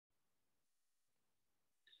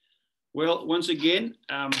Well, once again,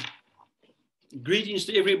 greetings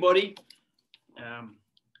to everybody.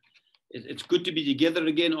 It's good to be together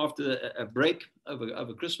again after a break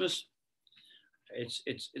over Christmas.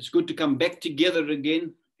 It's good to come back together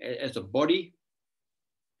again as a body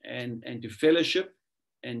and to fellowship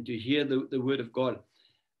and to hear the word of God.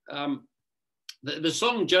 The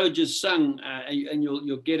song Joe just sung, and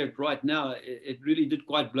you'll get it right now, it really did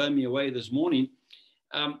quite blow me away this morning.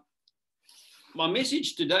 My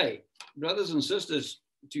message today, brothers and sisters,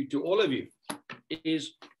 to all of you,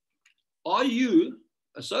 is, are you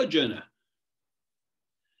a sojourner?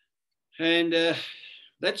 And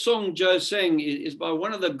that song Joe sang is by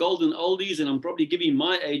one of the golden oldies, and I'm probably giving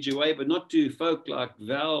my age away, but not to folk like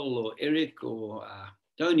Val or Eric or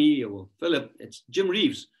Tony or Philip. It's Jim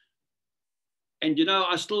Reeves. And, you know,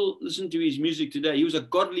 I still listen to his music today. He was a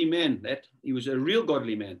godly man. He was a real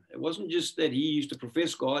godly man. It wasn't just that he used to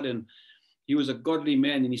profess God, and he was a godly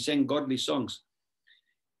man and he sang godly songs.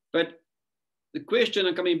 But the question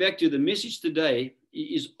I'm coming back to, the message today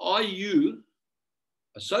is, are you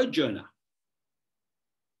a sojourner?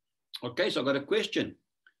 Okay, so I've got a question.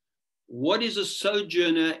 What is a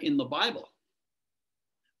sojourner in the Bible?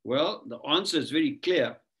 Well, the answer is very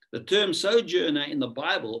clear. The term sojourner in the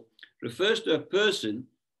Bible refers to a person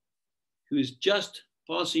who is just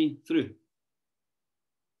passing through.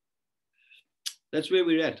 That's where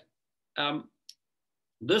we're at.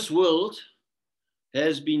 This world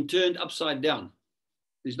has been turned upside down.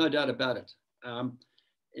 There's no doubt about it. And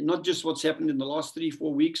not just what's happened in the last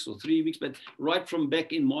 3-4 weeks or 3 weeks, but right from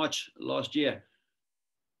back in March last year.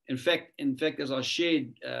 In fact, as I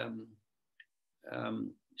shared,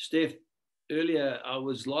 Steph, earlier, I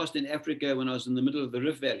was last in Africa when I was in the middle of the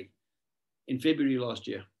Rift Valley in February last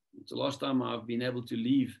year. It's the last time I've been able to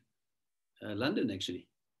leave London, actually.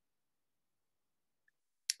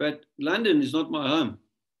 But London is not my home.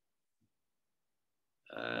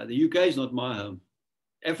 The UK is not my home.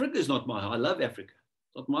 Africa is not my home. I love Africa.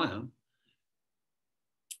 It's not my home.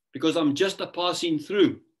 Because I'm just a passing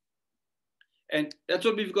through. And that's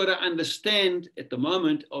what we've got to understand at the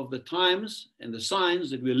moment of the times and the signs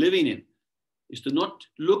that we're living in, is to not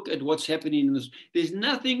look at what's happening in this. There's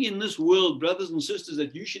nothing in this world, brothers and sisters,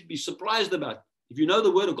 that you should be surprised about if you know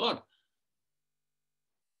the word of God.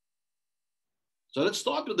 So let's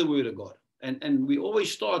start with the word of God. And we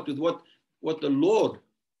always start with what the Lord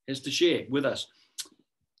has to share with us.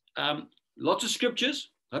 Lots of scriptures.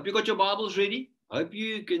 Hope you got your Bibles ready. Hope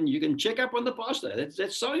you can check up on the pastor.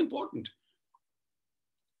 That's so important.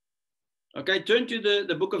 Okay, turn to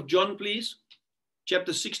the book of John, please.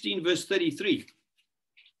 Chapter 16, verse 33.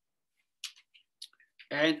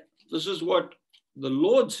 And this is what the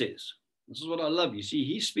Lord says. This is what I love. You see,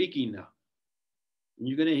 he's speaking now. And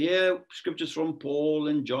you're going to hear scriptures from Paul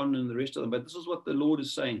and John and the rest of them, but this is what the Lord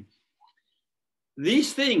is saying.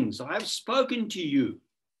 These things I have spoken to you,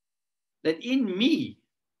 that in me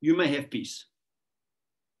you may have peace.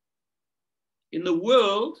 In the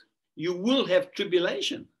world you will have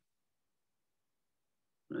tribulation.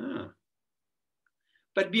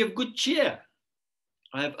 But be of good cheer.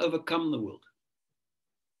 I have overcome the world.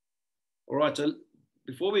 All right, so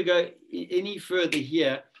before we go any further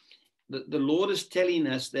here, the Lord is telling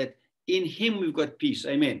us that in him we've got peace.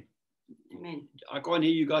 Amen. Amen. I can't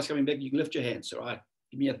hear you guys coming back. You can lift your hands. All right.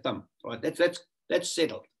 Give me a thumb. All right. That's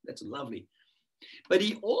settled. That's lovely. But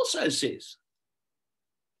he also says,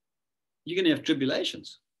 you're going to have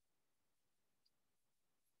tribulations.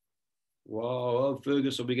 Wow,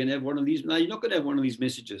 Fergus, are we going to have one of these? No, you're not going to have one of these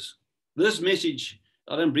messages. This message,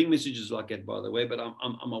 I don't bring messages like that, by the way, but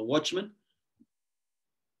I'm a watchman.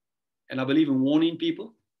 And I believe in warning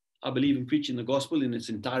people. I believe in preaching the gospel in its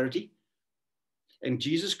entirety. And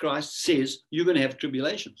Jesus Christ says you're going to have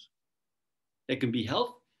tribulations. It can be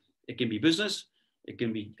health. It can be business. It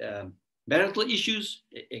can be marital issues.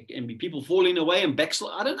 It can be people falling away and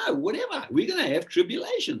backslide. I don't know, whatever. We're going to have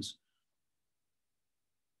tribulations.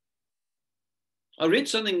 I read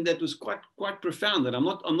something that was quite profound, that I'm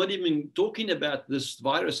not even talking about this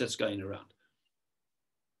virus that's going around.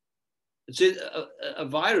 It said a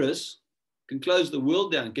virus can close the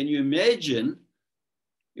world down. Can you imagine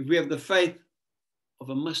if we have the faith of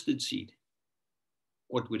a mustard seed?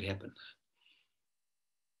 What would happen?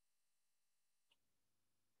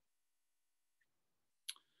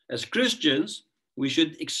 As Christians, we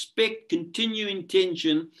should expect continuing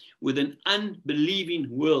tension with an unbelieving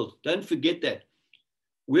world. Don't forget that.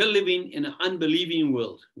 We're living in an unbelieving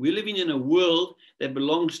world. We're living in a world that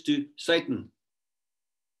belongs to Satan.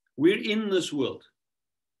 We're in this world.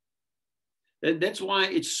 That's why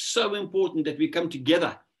it's so important that we come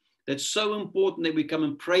together. That's so important that we come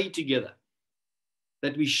and pray together.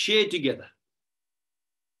 that we share together.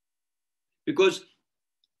 Because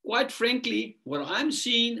quite frankly, what I'm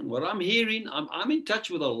seeing, what I'm hearing, I'm in touch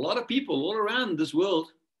with a lot of people all around this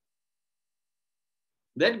world.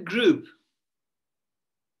 That group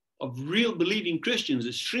of real believing Christians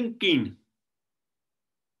is shrinking.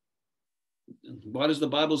 Why does the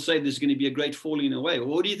Bible say there's going to be a great falling away? Well,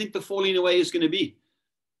 what do you think the falling away is going to be?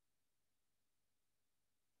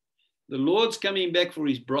 The Lord's coming back for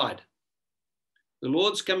his bride. The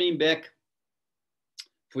Lord's coming back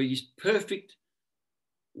for his perfect,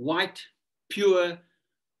 white, pure,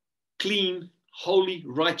 clean, holy,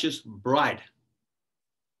 righteous bride.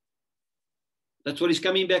 That's what he's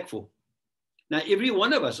coming back for. Now, every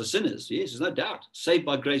one of us are sinners. Yes, there's no doubt. Saved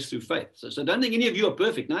by grace through faith. So don't think any of you are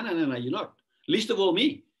perfect. No, you're not. Least of all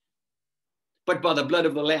me. But by the blood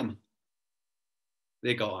of the Lamb,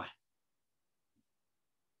 there go I.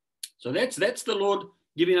 So that's the Lord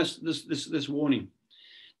giving us this warning.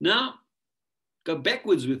 Now, go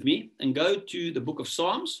backwards with me and go to the book of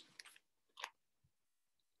Psalms.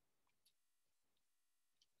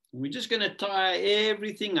 We're just going to tie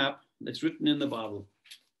everything up that's written in the Bible.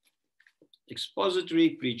 Expository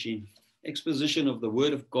preaching, exposition of the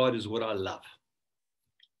word of God is what I love.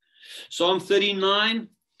 Psalm 39,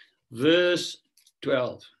 verse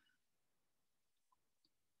 12.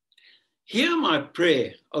 Hear my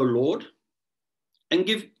prayer, O Lord, and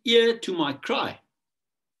give ear to my cry.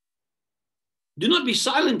 Do not be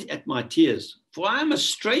silent at my tears, for I am a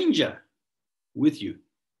stranger with you.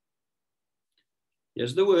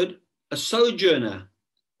 Here's the word, a sojourner,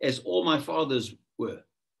 as all my fathers were.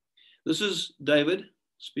 This is David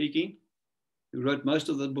speaking, who wrote most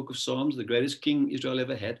of the book of Psalms, the greatest king Israel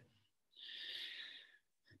ever had.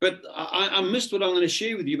 But I missed what I'm going to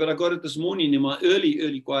share with you, but I got it this morning in my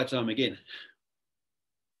early quiet time again.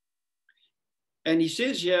 And he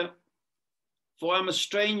says here, for I'm a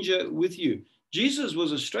stranger with you. Jesus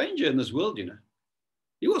was a stranger in this world, you know.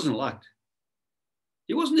 He wasn't liked.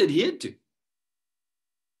 He wasn't adhered to.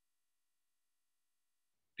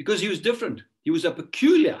 Because he was different. He was a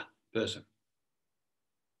peculiar person.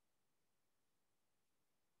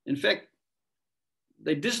 In fact,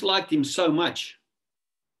 they disliked him so much,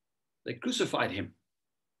 they crucified him.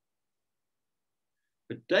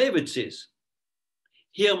 But David says,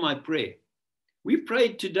 hear my prayer. We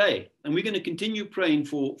prayed today, and we're going to continue praying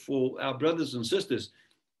for our brothers and sisters.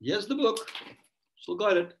 Here's the book. Still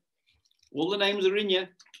got it. All the names are in here.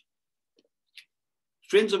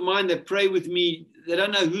 Friends of mine that pray with me, they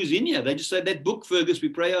don't know who's in here. They just say, that book, Fergus, we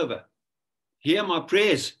pray over. Hear my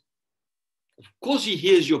prayers. Of course he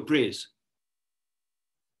hears your prayers.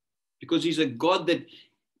 Because he's a God that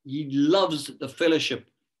he loves the fellowship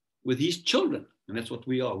with his children. And that's what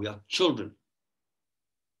we are. We are children.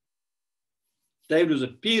 David was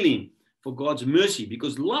appealing for God's mercy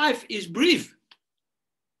because life is brief.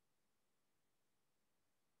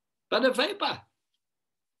 But a vapor.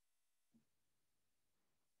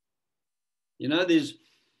 You know, there's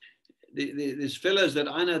fellows that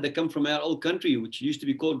I know that come from our old country, which used to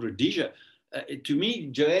be called Rhodesia. To me,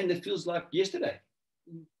 Joanne, that feels like yesterday.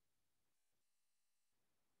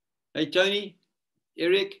 Hey, Tony,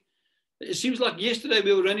 Eric, it seems like yesterday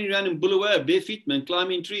we were running around in Bulawayo, bare feet, man,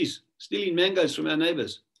 climbing trees, stealing mangoes from our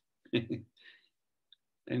neighbors. And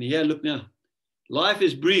here, look now, life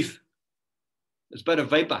is brief. It's but a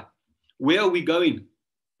vapor. Where are we going?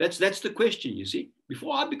 That's the question, you see.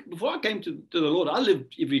 Before I came to the Lord, I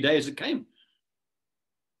lived every day as it came.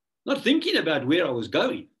 Not thinking about where I was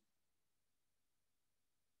going.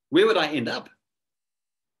 Where would I end up?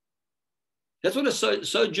 That's what a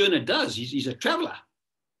sojourner does. He's a traveler.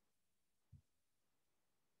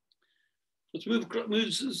 Let's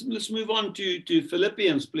move on to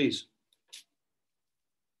Philippians, please.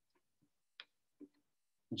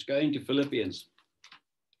 Let's go into Philippians.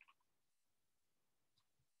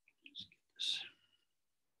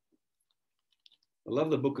 I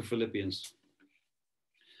love the book of Philippians.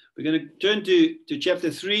 We're going to turn to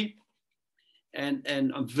chapter 3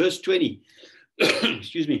 and verse 20.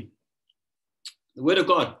 Excuse me. The word of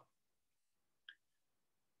God.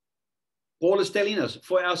 Paul is telling us,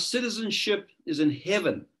 for our citizenship is in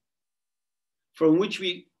heaven, from which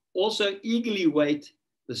we also eagerly wait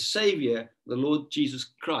the Savior, the Lord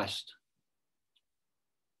Jesus Christ.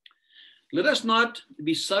 Let us not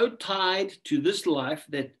be so tied to this life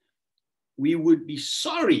that we would be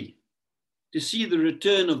sorry to see the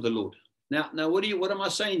return of the Lord. Now, what am I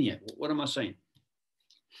saying here? What am I saying?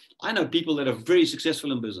 I know people that are very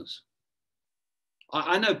successful in business.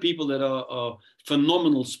 I know people that are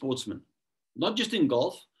phenomenal sportsmen, not just in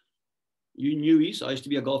golf. You knewies, I used to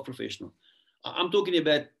be a golf professional. I'm talking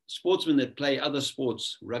about sportsmen that play other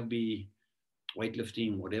sports, rugby,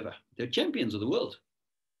 weightlifting, whatever. They're champions of the world.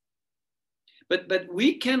 But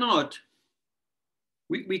we cannot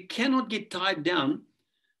get tied down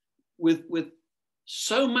with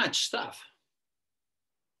so much stuff.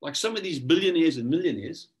 Like some of these billionaires and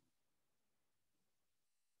millionaires.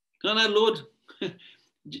 No, Lord,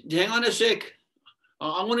 hang on a sec.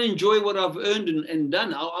 I want to enjoy what I've earned and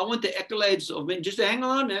done. I want the accolades of men. Just hang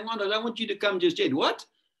on. I don't want you to come just yet. What?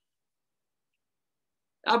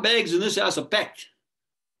 Our bags in this house are packed.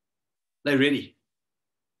 They're ready.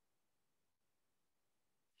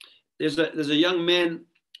 There's a young man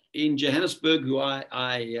in Johannesburg who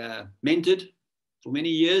I mentored for many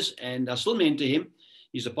years, and I still mentor him.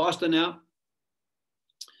 He's a pastor now.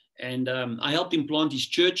 And I helped him plant his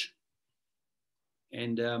church.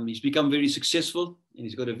 And he's become very successful. And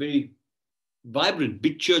he's got a very vibrant,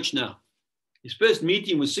 big church now. His first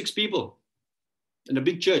meeting was 6 people in a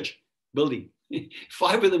big church building.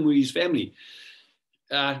 5 of them were his family.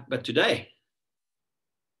 But today,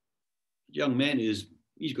 the young man he's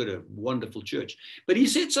got a wonderful church. But he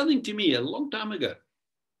said something to me a long time ago,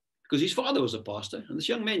 because his father was a pastor, and this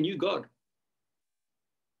young man knew God.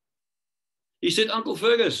 He said, Uncle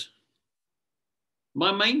Fergus,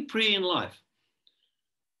 my main prayer in life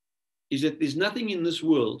is that there's nothing in this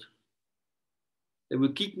world that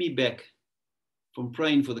will keep me back from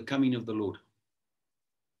praying for the coming of the Lord.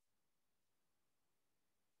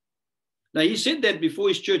 Now, he said that before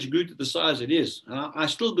his church grew to the size it is. And I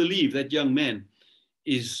still believe that young man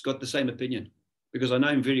is got the same opinion, because I know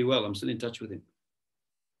him very well. I'm still in touch with him.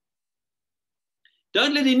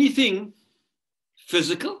 Don't let anything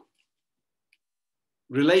physical,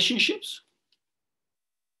 relationships,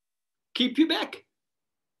 keep you back.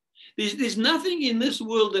 There's nothing in this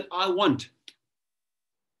world that I want.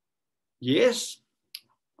 Yes,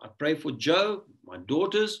 I pray for Joe, my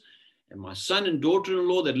daughters, and my son and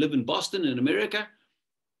daughter-in-law that live in Boston in America,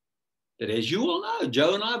 that, as you all know,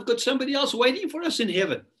 Joe and I have got somebody else waiting for us in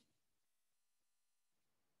heaven.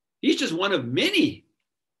 He's just one of many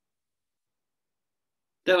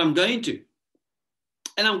that I'm going to.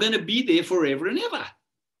 And I'm going to be there forever and ever.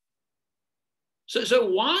 So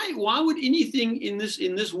why would anything in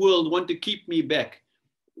this world want to keep me back?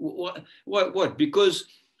 What? Because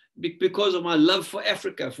of my love for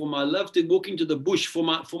Africa, for my love to walk into the bush, for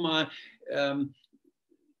my the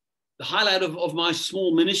highlight of my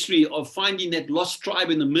small ministry of finding that lost tribe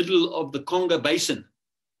in the middle of the Congo Basin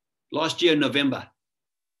last year in November.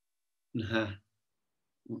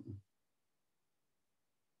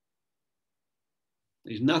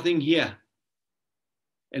 There's nothing here.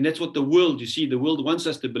 And that's what the world, you see, the world wants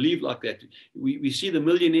us to believe like that. We see the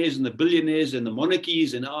millionaires and the billionaires and the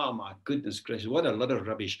monarchies, and oh my goodness gracious, what a lot of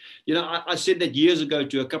rubbish. You know, I said that years ago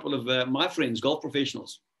to a couple of my friends, golf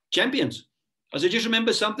professionals, champions. I said, just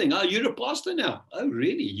remember something. Oh, you're a pastor now. Oh,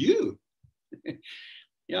 really? You?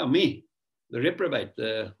 Yeah, me, the reprobate,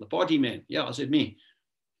 the party man. Yeah, I said, me.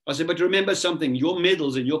 I said, but remember something. Your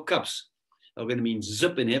medals and your cups are going to mean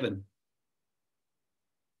zip in heaven.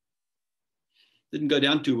 Didn't go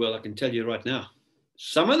down too well, I can tell you right now.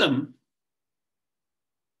 Some of them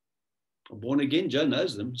are born again. Joe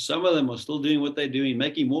knows them. Some of them are still doing what they're doing,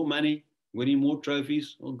 making more money, winning more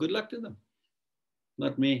trophies. Well, good luck to them.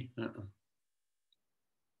 Not me.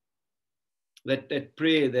 That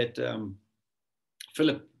prayer that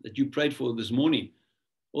Philip, that you prayed for this morning,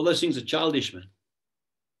 all those things are childish, man.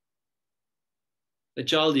 They're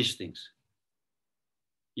childish things.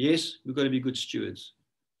 Yes, we've got to be good stewards.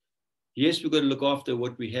 Yes, we've got to look after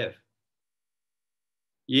what we have.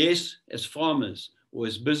 Yes, as farmers or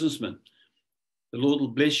as businessmen, the Lord will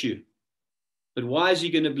bless you. But why is he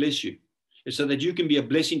going to bless you? It's so that you can be a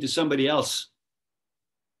blessing to somebody else.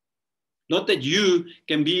 Not that you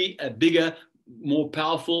can be a bigger, more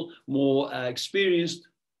powerful, more experienced,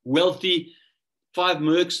 wealthy, 5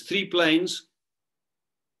 Mercs, 3 planes,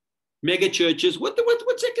 mega churches. What's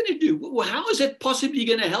that going to do? Well, how is that possibly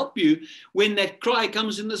going to help you when that cry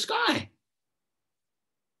comes in the sky?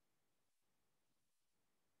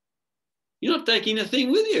 You're not taking a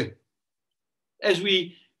thing with you as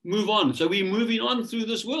we move on. So we're moving on through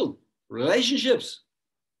this world. Relationships.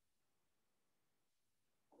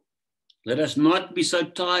 Let us not be so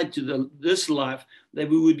tied to this life that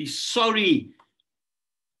we would be sorry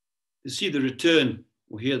to see the return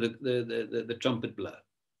or hear the trumpet blow.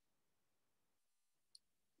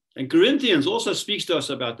 And Corinthians also speaks to us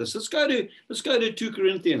about this. Let's go to 2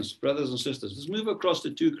 Corinthians, brothers and sisters. Let's move across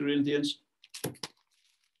to 2 Corinthians.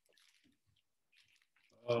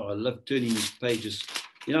 Oh, I love turning these pages.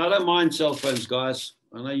 You know, I don't mind cell phones, guys.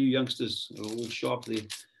 I know you youngsters are all sharp there.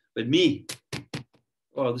 But me,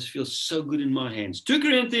 Oh, this feels so good in my hands. 2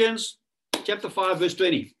 Corinthians chapter 5, verse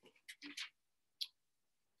 20.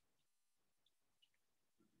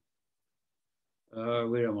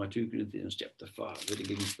 Where am I? 2 Corinthians chapter 5. Better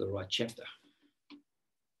get into the right chapter.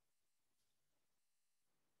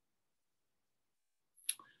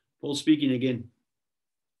 Paul speaking again.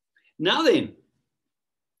 Now then,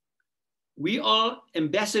 we are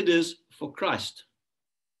ambassadors for Christ,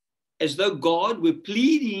 as though God were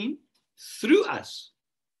pleading through us.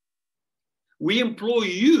 We implore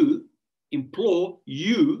you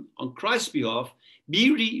on Christ's behalf,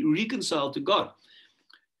 be reconciled to God.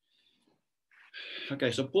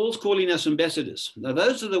 Okay, so Paul's calling us ambassadors. Now,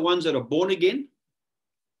 those are the ones that are born again,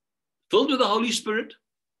 filled with the Holy Spirit,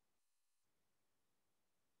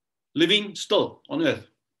 living still on earth.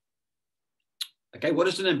 Okay, what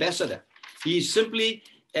is an ambassador? He's simply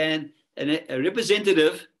a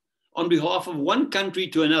representative on behalf of one country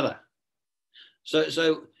to another.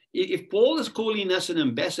 So if Paul is calling us an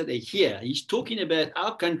ambassador here, he's talking about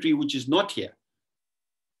our country, which is not here.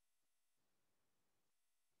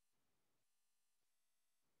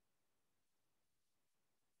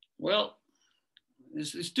 Well,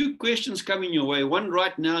 there's two questions coming your way, one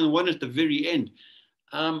right now and one at the very end.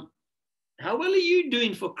 How well are you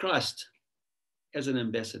doing for Christ as an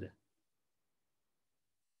ambassador?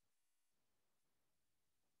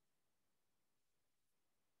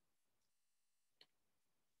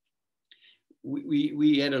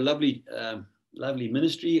 We had a lovely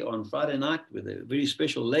ministry on Friday night with a very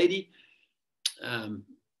special lady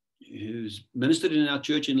who's ministered in our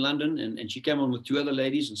church in London, and she came on with two other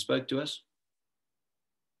ladies and spoke to us.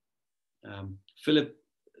 Philip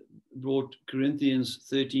brought Corinthians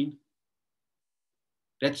 13.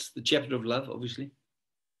 That's the chapter of love, obviously.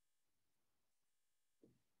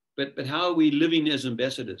 But how are we living as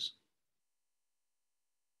ambassadors?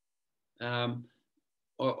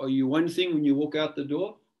 Are you one thing when you walk out the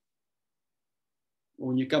door? Or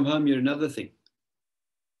when you come home, you're another thing?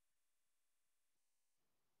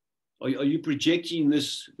 Are you projecting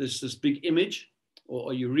this big image,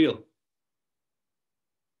 or are you real?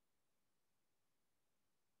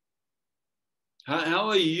 How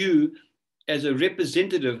are you as a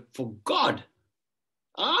representative for God?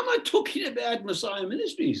 I'm not talking about Messiah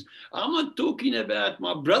Ministries. I'm not talking about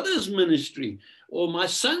my brother's ministry or my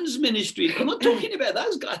son's ministry. I'm not talking about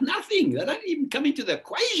those guys. Nothing. They don't even come into the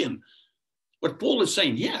equation. What Paul is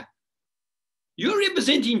saying here. You're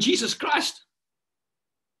representing Jesus Christ.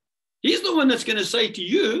 He's the one that's going to say to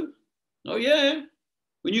you, oh yeah,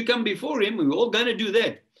 when you come before him, we're all going to do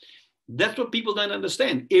that. That's what people don't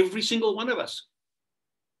understand. Every single one of us.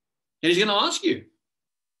 And he's going to ask you.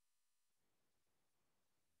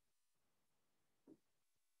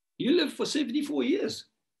 You lived for 74 years.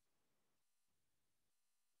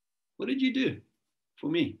 What did you do for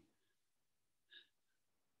me?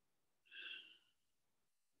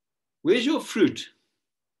 Where's your fruit?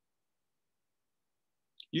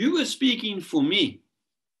 You were speaking for me.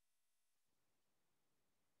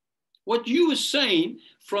 What you were saying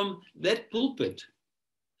from that pulpit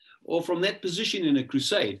or from that position in a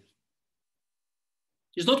crusade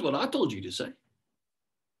is not what I told you to say,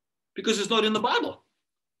 because it's not in the Bible.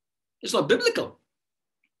 It's not biblical.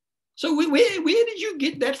 So where did you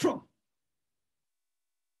get that from?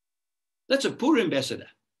 That's a poor ambassador.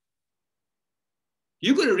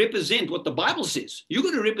 You've got to represent what the Bible says. You've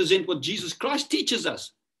got to represent what Jesus Christ teaches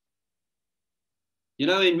us. You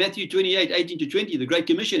know, in Matthew 28, 18 to 20, the Great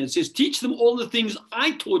Commission, it says, teach them all the things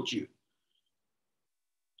I taught you.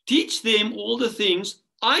 Teach them all the things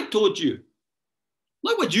I taught you.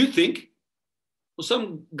 Not what you think. Or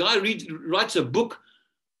some guy writes a book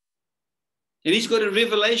and he's got a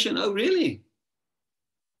revelation. Oh, really?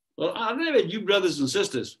 Well, I don't know about you, brothers and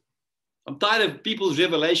sisters. I'm tired of people's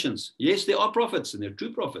revelations. Yes, there are prophets and they're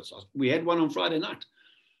true prophets. We had one on Friday night.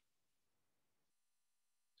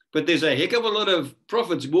 But there's a heck of a lot of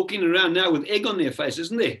prophets walking around now with egg on their face,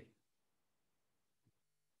 isn't there?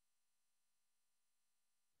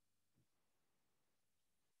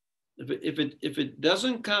 If it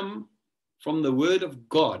doesn't come from the word of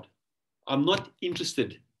God, I'm not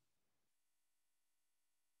interested.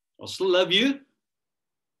 I'll still love you,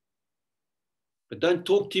 but don't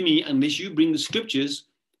talk to me unless you bring the scriptures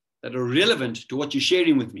that are relevant to what you're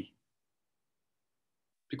sharing with me.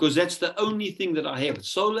 Because that's the only thing that I have.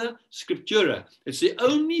 Sola Scriptura. It's the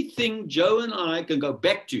only thing Joe and I can go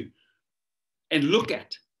back to and look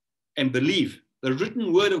at and believe. The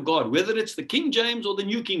written word of God, whether it's the King James or the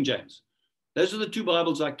New King James. Those are the two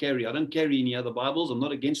Bibles I carry. I don't carry any other Bibles. I'm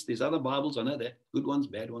not against these other Bibles. I know that. Good ones,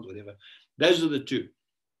 bad ones, whatever. Those are the two.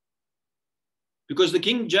 Because the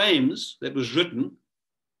King James that was written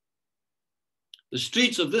The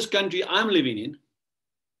streets of this country I'm living in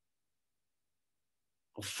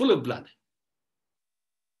are full of blood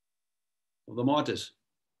of the martyrs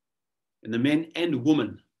and the men and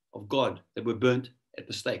women of God that were burnt at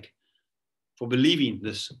the stake for believing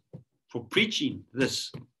this, for preaching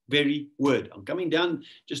this very word. I'm coming down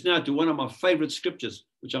just now to one of my favorite scriptures,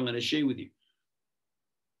 which I'm going to share with you.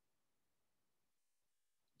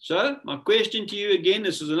 So my question to you again,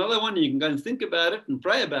 this is another one. You can go and think about it and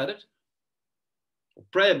pray about it. Or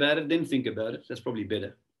pray about it, then think about it. That's probably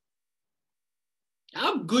better.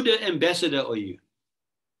 How good an ambassador are you?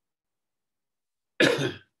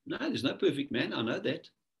 No, there's no perfect man. I know that.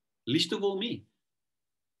 Least of all me.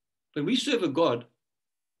 But we serve a God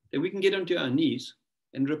that we can get onto our knees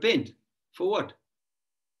and repent. For what?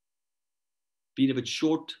 Being a bit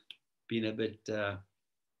short, being a bit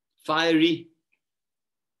fiery,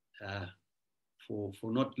 for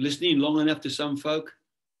not listening long enough to some folk.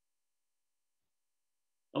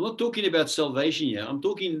 I'm not talking about salvation here. I'm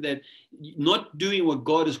talking that not doing what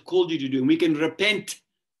God has called you to do. And we can repent.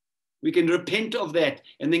 We can repent of that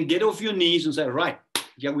and then get off your knees and say, right,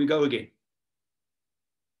 here we go again.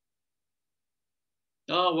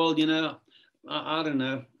 Oh, well, you know, I don't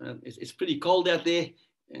know. It's pretty cold out there.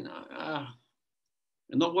 And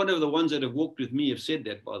not one of the ones that have walked with me have said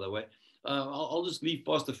that, by the way. I'll just leave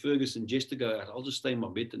Pastor Ferguson just to go out. I'll just stay in my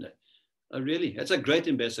bed tonight. Oh, really? That's a great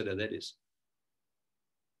ambassador, that is.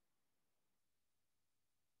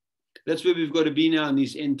 That's where we've got to be now in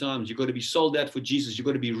these end times. You've got to be sold out for Jesus. You've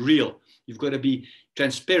got to be real. You've got to be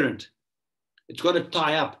transparent. It's got to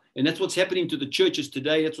tie up. And that's what's happening to the churches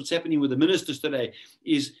today. That's what's happening with the ministers today,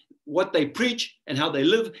 is what they preach and how they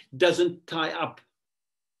live doesn't tie up.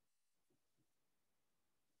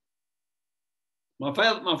 My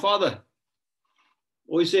father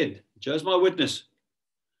always said, Joe's my witness,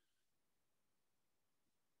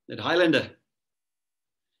 that Highlander,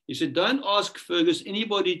 he said, don't ask Fergus,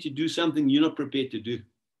 anybody to do something you're not prepared to do.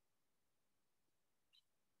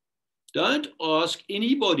 Don't ask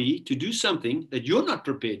anybody to do something that you're not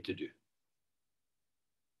prepared to do.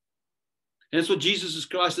 And that's what Jesus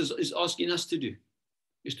Christ is asking us to do,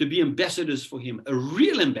 is to be ambassadors for him, a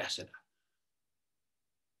real ambassador.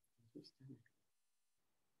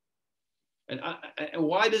 And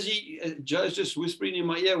why does he, Joe's just whispering in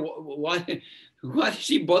my ear, why does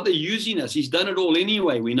he bother using us? He's done it all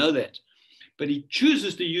anyway, we know that. But he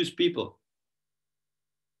chooses to use people.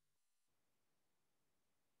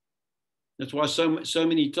 That's why so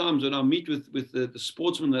many times when I meet with the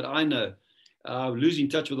sportsmen that I know, I'm losing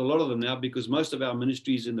touch with a lot of them now, because most of our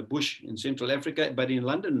ministry is in the bush in Central Africa, but in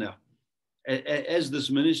London now, as this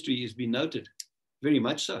ministry has been noted, very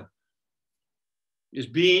much so, is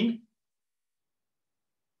being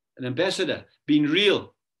an ambassador, being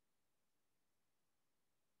real.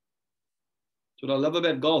 That's what I love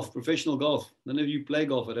about golf, professional golf. None of you play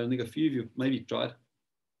golf. I don't think a few of you maybe tried.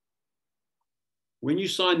 When you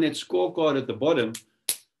sign that scorecard at the bottom,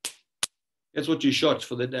 that's what you shot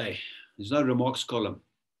for the day. There's no remarks column.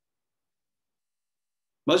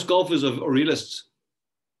 Most golfers are realists.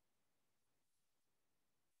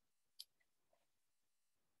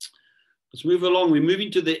 Let's move along. We're moving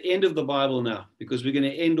to the end of the Bible now, because we're going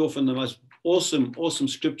to end off in the most awesome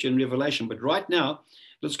scripture in Revelation. But right now,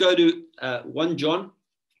 let's go to 1 John,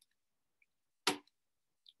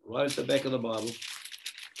 right at the back of the Bible.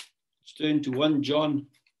 Let's turn to 1 John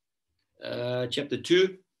chapter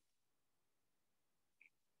 2.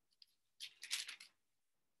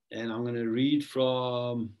 And I'm going to read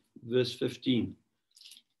from verse 15.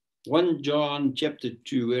 1 John chapter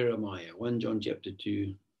 2, where am I? 1 John chapter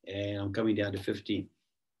 2. And I'm coming down to 15.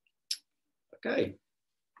 Okay.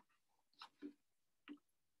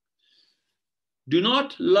 Do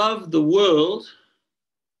not love the world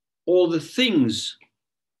or the things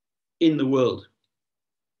in the world.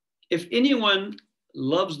 If anyone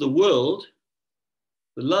loves the world,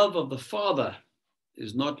 the love of the Father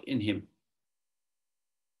is not in him.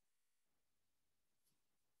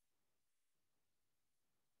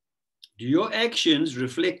 Do your actions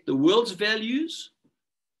reflect the world's values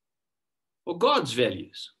or God's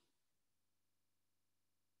values?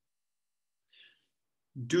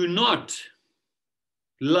 Do not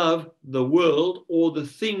love the world or the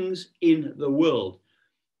things in the world.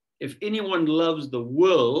 If anyone loves the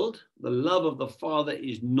world, the love of the Father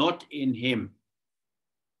is not in him.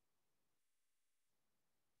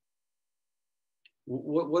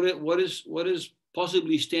 What is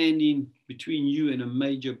possibly standing between you and a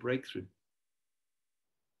major breakthrough?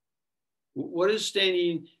 What is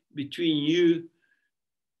standing between you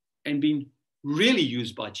and being really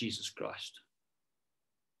used by Jesus Christ?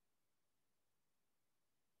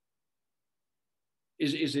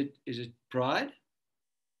 Is it pride?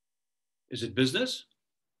 Is it business?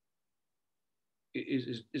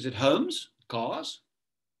 Is it homes, cars?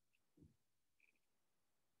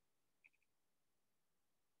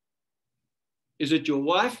 Is it your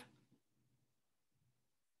wife?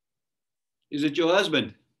 Is it your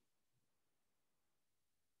husband?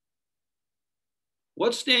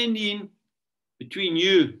 What's standing between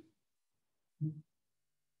you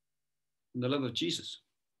and the love of Jesus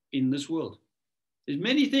in this world? There's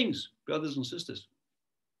many things, brothers and sisters.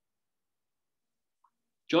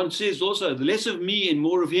 John says also, the less of me and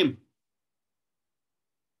more of him.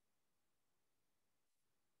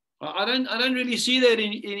 I don't really see that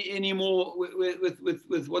anymore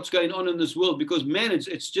with what's going on in this world, because man,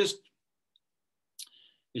 it's just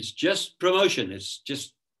promotion. It's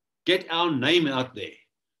just get our name out there.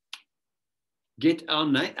 Get our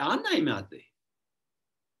name out there.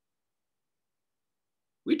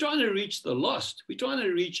 We're trying to reach the lost. We're trying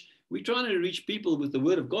to reach people with the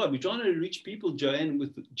word of God. We're trying to reach people, Joanne,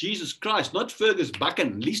 with Jesus Christ, not Fergus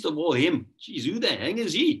Buchan, least of all him. Jeez, who the hang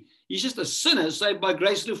is he? He's just a sinner saved by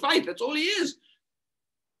grace through faith. That's all he is.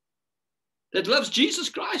 That loves Jesus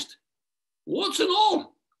Christ, warts and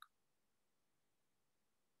all.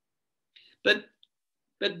 But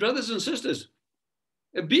brothers and sisters,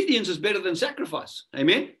 obedience is better than sacrifice.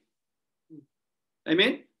 Amen?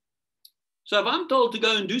 Amen? So if I'm told to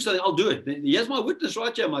go and do something, I'll do it. Here's my witness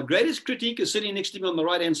right here. My greatest critique is sitting next to me on the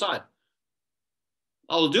right-hand side.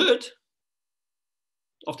 I'll do it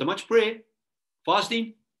after much prayer,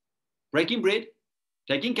 fasting, breaking bread,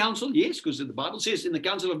 taking counsel. Yes, because the Bible says in the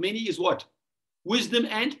counsel of many is what? Wisdom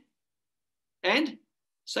and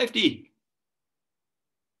safety.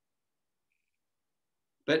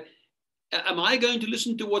 But am I going to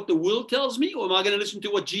listen to what the world tells me, or am I going to listen to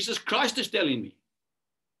what Jesus Christ is telling me?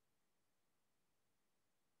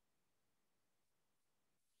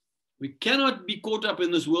 We cannot be caught up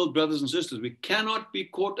in this world, brothers and sisters. We cannot be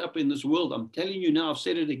caught up in this world. I'm telling you now, I've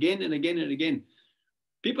said it again and again and again.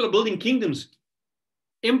 People are building kingdoms,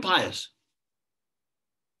 empires.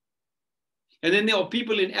 And then there are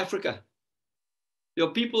people in Africa. There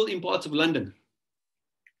are people in parts of London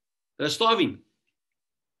that are starving.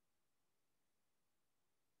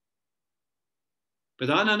 But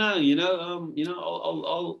no,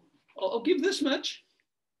 I'll give this much.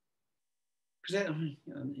 Because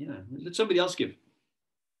let somebody else give.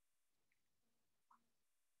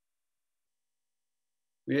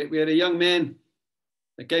 We had a young man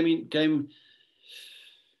that came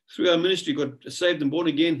through our ministry, got saved and born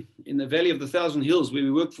again in the Valley of the Thousand Hills, where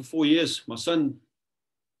we worked for 4 years. My son,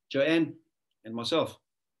 Joanne, and myself.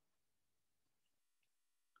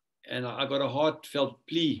 And I got a heartfelt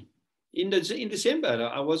plea in December.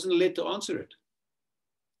 I wasn't led to answer it.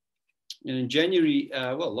 And in January,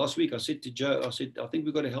 last week, I said to Joe, I think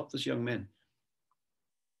we've got to help this young man.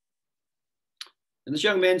 And this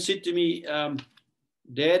young man said to me,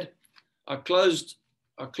 Dad, I closed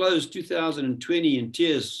 2020 in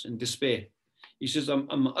tears and despair. He says,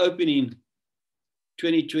 I'm opening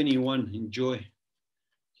 2021 in joy.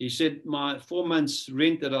 He said, my 4 months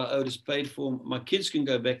rent that I owed is paid for. My kids can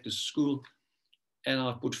go back to school, and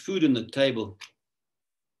I've put food on the table.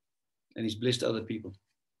 And he's blessed other people.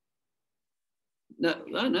 No,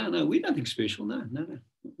 we're nothing special. No.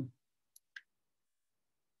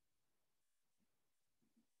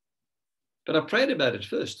 But I prayed about it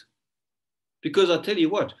first, because I tell you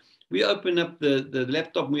what, we open up the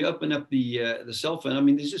laptop, we open up the cell phone. I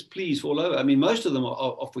mean, there's just pleas all over. I mean, most of them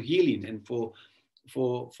are for healing and for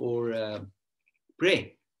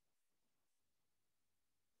prayer.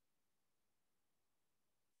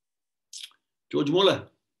 George Muller.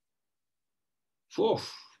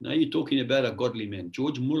 Now you're talking about a godly man.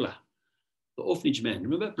 George Muller, the orphanage man.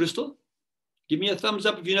 Remember Bristol? Give me a thumbs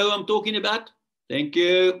up if you know who I'm talking about. Thank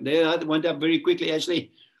you. There, that went up very quickly,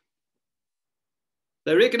 actually.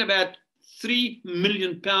 They reckon about £3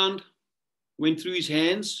 million went through his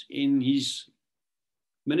hands in his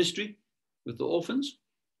ministry with the orphans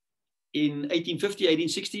in 1850,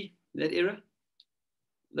 1860, that era.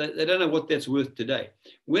 They don't know what that's worth today.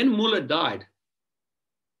 When Muller died,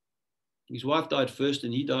 his wife died first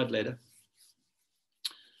and he died later.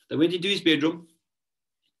 They went into his bedroom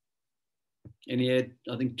and he had,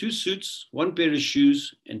 I think, 2 suits, 1 pair of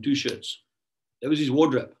shoes and 2 shirts. That was his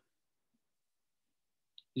wardrobe.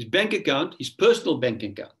 His bank account, his personal bank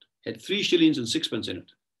account, had 3 shillings and 6pence in it.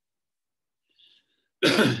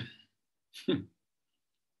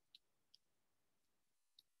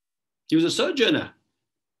 He was a sojourner.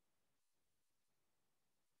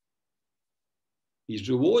 His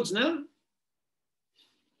rewards now,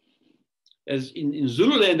 as in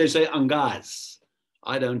Zululand, they say angaz.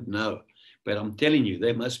 I don't know. But I'm telling you,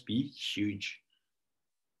 they must be huge.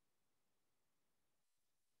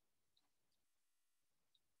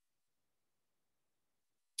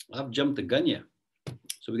 I've jumped the gun here.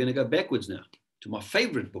 So we're going to go backwards now to my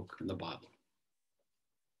favorite book in the Bible.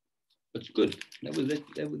 That's good.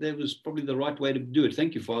 That was probably the right way to do it.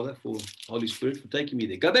 Thank you, Father, for Holy Spirit, for taking me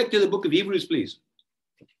there. Go back to the book of Hebrews, please.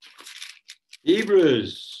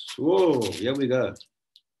 Hebrews. Whoa, here we go.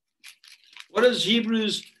 What is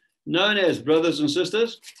Hebrews known as, brothers and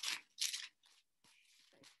sisters?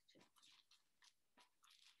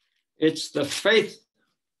 It's the faith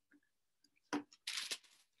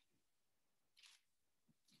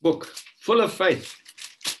book, full of faith,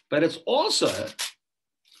 but it's also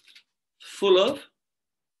full of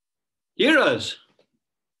heroes.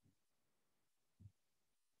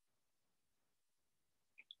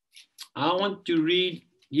 I want to read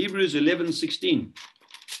Hebrews 11:16.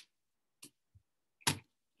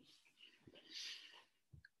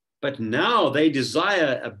 But now they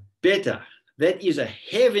desire a better, that is a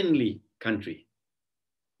heavenly country.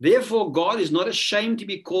 Therefore, God is not ashamed to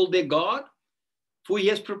be called their God, for he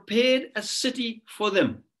has prepared a city for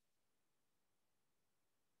them.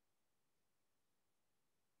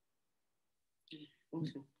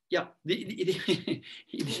 Awesome. Yeah. It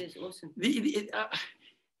is awesome.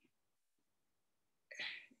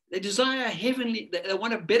 They desire a heavenly, they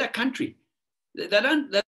want a better country. They're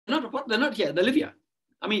not here, they live here.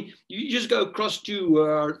 I mean, you just go across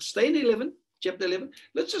to, stay in 11, chapter 11.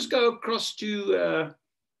 Let's just go across to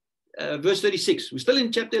verse 36. We're still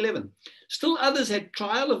in chapter 11. Still others had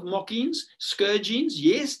trial of mockings, scourgings,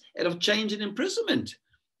 yes, and of chains and imprisonment.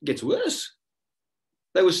 It gets worse.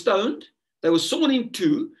 They were stoned. They were sawn in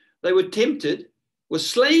two. They were tempted, were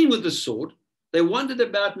slain with the sword. They wandered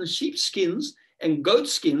about in sheepskins and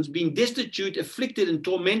goatskins, being destitute, afflicted, and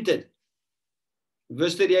tormented.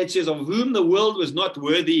 Verse 38 says, of whom the world was not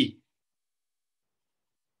worthy.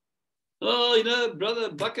 Oh, Brother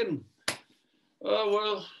Buchan. Oh,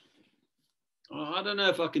 well, I don't know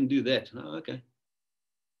if I can do that. Oh, okay.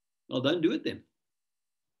 Well, don't do it then.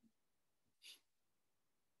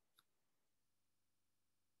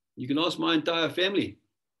 You can ask my entire family.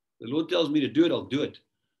 The Lord tells me to do it, I'll do it.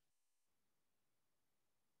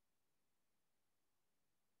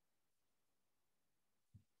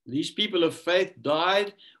 These people of faith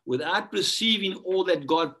died without receiving all that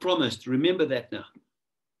God promised. Remember that now.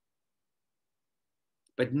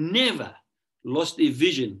 But never lost their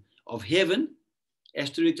vision of heaven,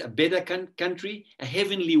 asterisk, a better country, a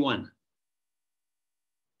heavenly one.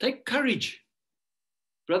 Take courage,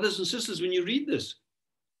 brothers and sisters, when you read this.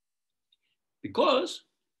 Because,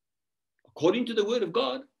 according to the word of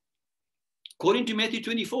God, according to Matthew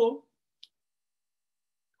 24,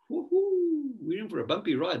 we're in for a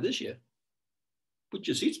bumpy ride this year. Put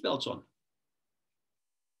your seatbelts on.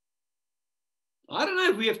 I don't know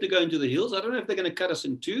if we have to go into the hills. I don't know if they're going to cut us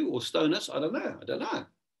in two or stone us. I don't know.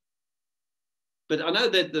 But I know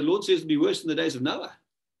that the Lord says it'll be worse than the days of Noah,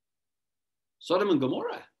 Sodom and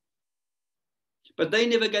Gomorrah. But they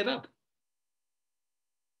never gave up.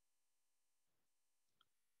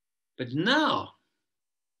 But now,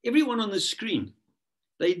 everyone on the screen,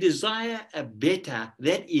 they desire a better,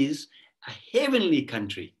 that is, a heavenly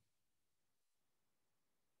country.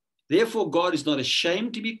 Therefore, God is not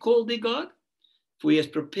ashamed to be called their God, for he has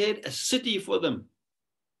prepared a city for them.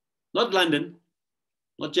 Not London,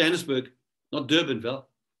 not Johannesburg, not Durban, Val.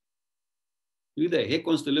 Who the heck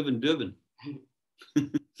wants to live in Durban?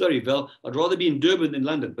 Sorry, Val, I'd rather be in Durban than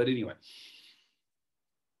London, but anyway.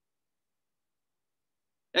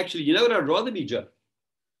 Actually, you know what I'd rather be, Joe?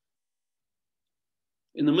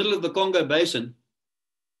 In the middle of the Congo Basin,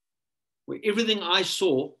 where everything I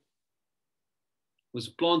saw was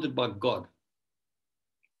planted by God.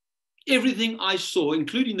 Everything I saw,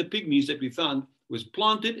 including the pygmies that we found, was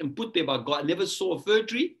planted and put there by God. I never saw a fir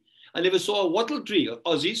tree. I never saw a wattle tree.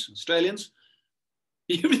 Aussies, Australians.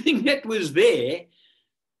 Everything that was there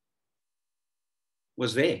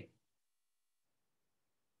was there.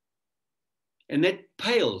 And that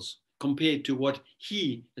pales compared to what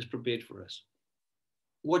he has prepared for us.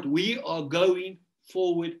 What we are going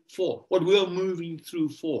forward for, what we are moving through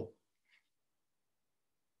for.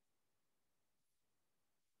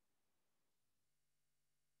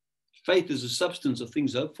 Faith is the substance of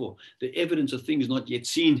things hoped for, the evidence of things not yet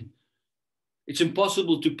seen. It's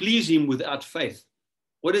impossible to please him without faith.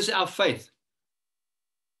 What is our faith?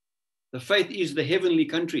 The faith is the heavenly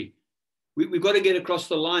country. We've got to get across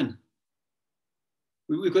the line.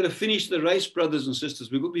 We've got to finish the race, brothers and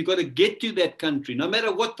sisters. We've got to get to that country, no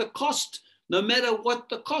matter what the cost. No matter what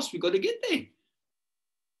the cost, we've got to get there.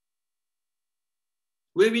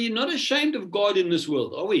 where we're not ashamed of God in this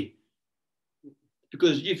world, are we?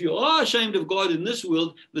 Because if you are ashamed of God in this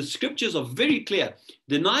world, the scriptures are very clear.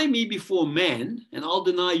 Deny me before man, and I'll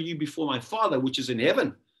deny you before my Father, which is in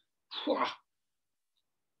heaven.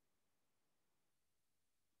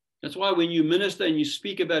 That's why when you minister and you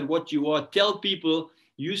speak about what you are, tell people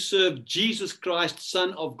you serve Jesus Christ,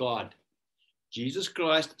 Son of God. Jesus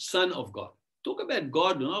Christ, Son of God. Talk about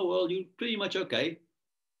God. Oh, well, you're pretty much okay.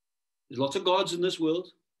 There's lots of gods in this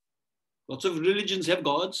world. Lots of religions have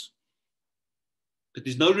gods. But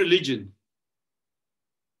there's no religion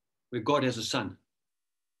where God has a son.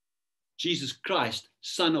 Jesus Christ,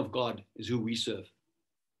 Son of God, is who we serve.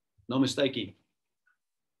 No mistaking.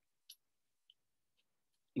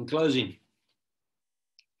 In closing,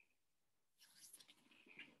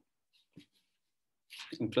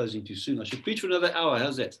 I'm closing too soon. I should preach for another hour.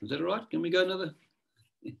 How's that? Is that all right? Can we go another?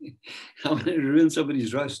 I'm going to ruin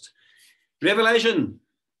somebody's roast. Revelation,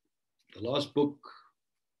 the last book.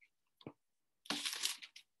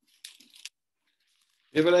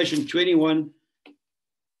 Revelation 21,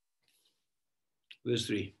 verse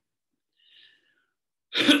 3.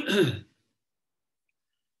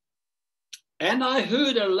 And I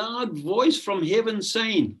heard a loud voice from heaven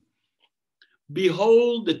saying,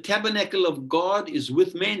 behold, the tabernacle of God is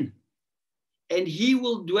with men, and he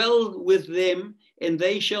will dwell with them, and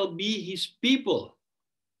they shall be his people.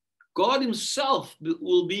 God himself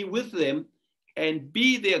will be with them and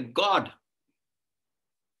be their God.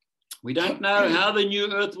 We don't know how the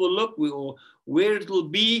new earth will look or where it will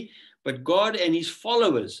be, but God and his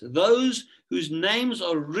followers, those whose names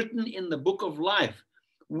are written in the book of life,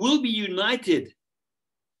 will be united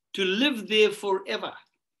to live there forever.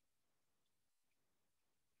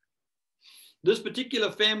 This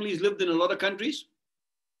particular family's lived in a lot of countries.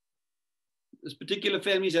 This particular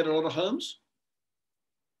family's had a lot of homes.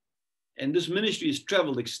 And this ministry has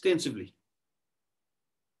traveled extensively.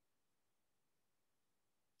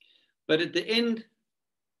 But at the end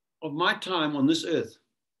of my time on this earth,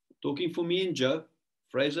 talking for me and Joe,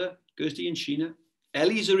 Fraser, Kirsty and Sheena,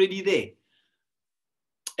 Ali's already there.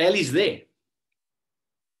 Ali's there.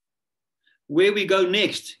 Where we go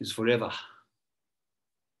next is forever.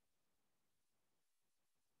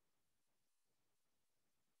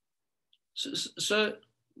 So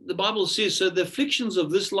the Bible says, so the afflictions of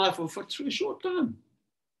this life are for a short time,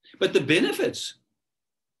 but the benefits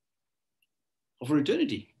are for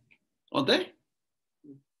eternity, aren't they?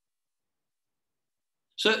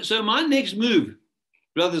 So my next move,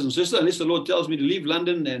 brothers and sisters, unless the Lord tells me to leave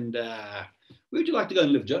London and where would you like to go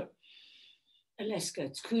and live, Joe? Alaska,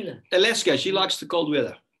 it's cooler. Alaska, she likes the cold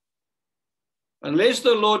weather. Unless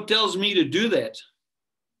the Lord tells me to do that,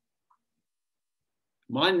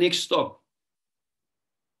 my next stop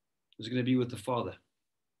is going to be with the Father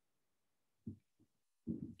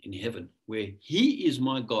in heaven, where he is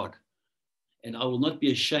my God. And I will not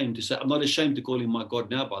be ashamed to say, I'm not ashamed to call him my God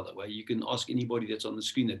now, by the way. You can ask anybody that's on the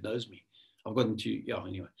screen that knows me. I've gotten to, yeah,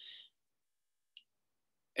 anyway.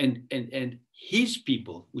 And his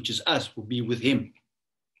people, which is us, will be with him.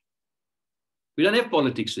 We don't have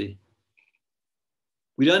politics there.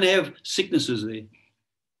 We don't have sicknesses there.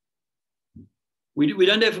 We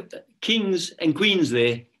don't have kings and queens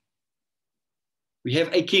there. We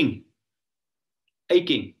have a king. A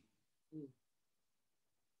king.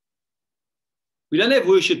 We don't have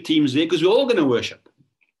worship teams there because we're all going to worship.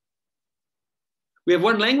 We have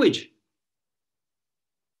one language.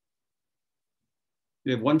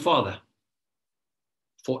 We have one Father.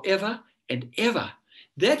 Forever and ever.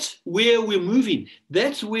 That's where we're moving.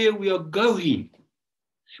 That's where we are going.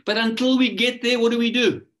 But until we get there, what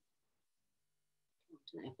do?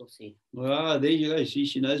 An apple seed. Ah, there you go. See,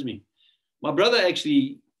 she knows me. My brother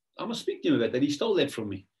actually, I must speak to him about that. He stole that from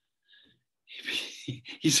me.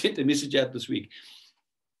 He sent a message out this week.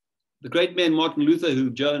 The great man Martin Luther, who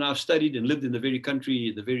Joe and I have studied and lived in the very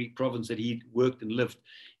country, the very province that he worked and lived.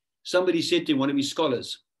 Somebody said to him, one of his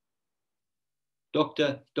scholars,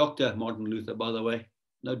 Dr. Martin Luther, by the way,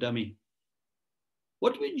 no dummy.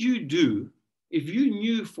 What would you do if you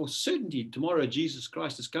knew for certainty tomorrow Jesus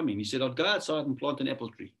Christ is coming? He said, I'd go outside and plant an apple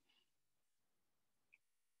tree.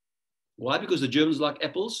 Why? Because the Germans like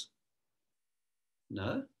apples?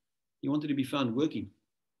 No. He wanted to be found working.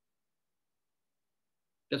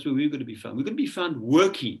 That's where we're going to be found. We're going to be found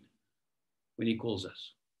working when he calls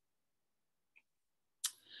us.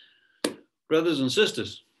 Brothers and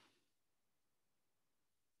sisters,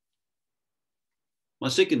 my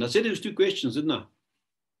second, I said there was two questions, didn't I? Well,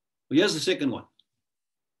 here's the second one.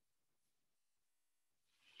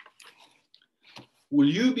 Will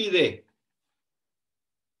you be there?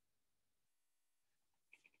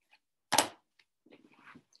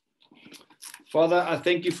 Father, I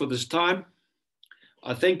thank you for this time.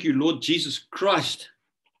 I thank you, Lord Jesus Christ,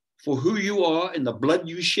 for who you are and the blood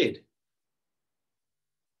you shed.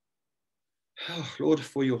 Oh, Lord,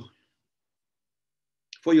 for your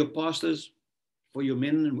pastors, for your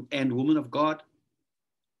men and women of God,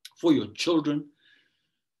 for your children,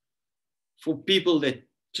 for people that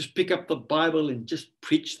just pick up the Bible and just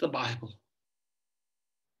preach the Bible.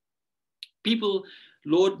 People,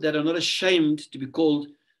 Lord, that are not ashamed to be called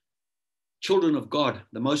children of God,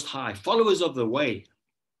 the Most High, followers of the way,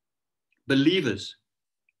 believers.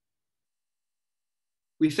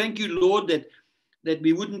 We thank you, Lord, that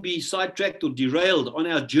we wouldn't be sidetracked or derailed on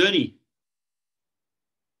our journey,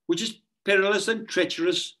 which is perilous and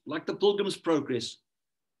treacherous, like the Pilgrim's Progress.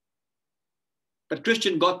 But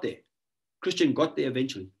Christian got there. Christian got there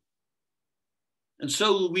eventually. And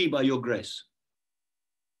so will we by your grace.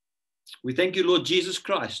 We thank you, Lord Jesus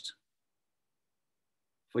Christ,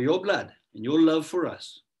 for your blood and your love for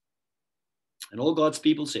us. And all God's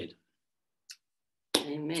people said,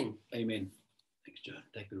 Amen. Amen. Thanks, Joe.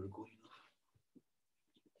 Take the recording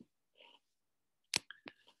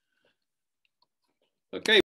off. Okay.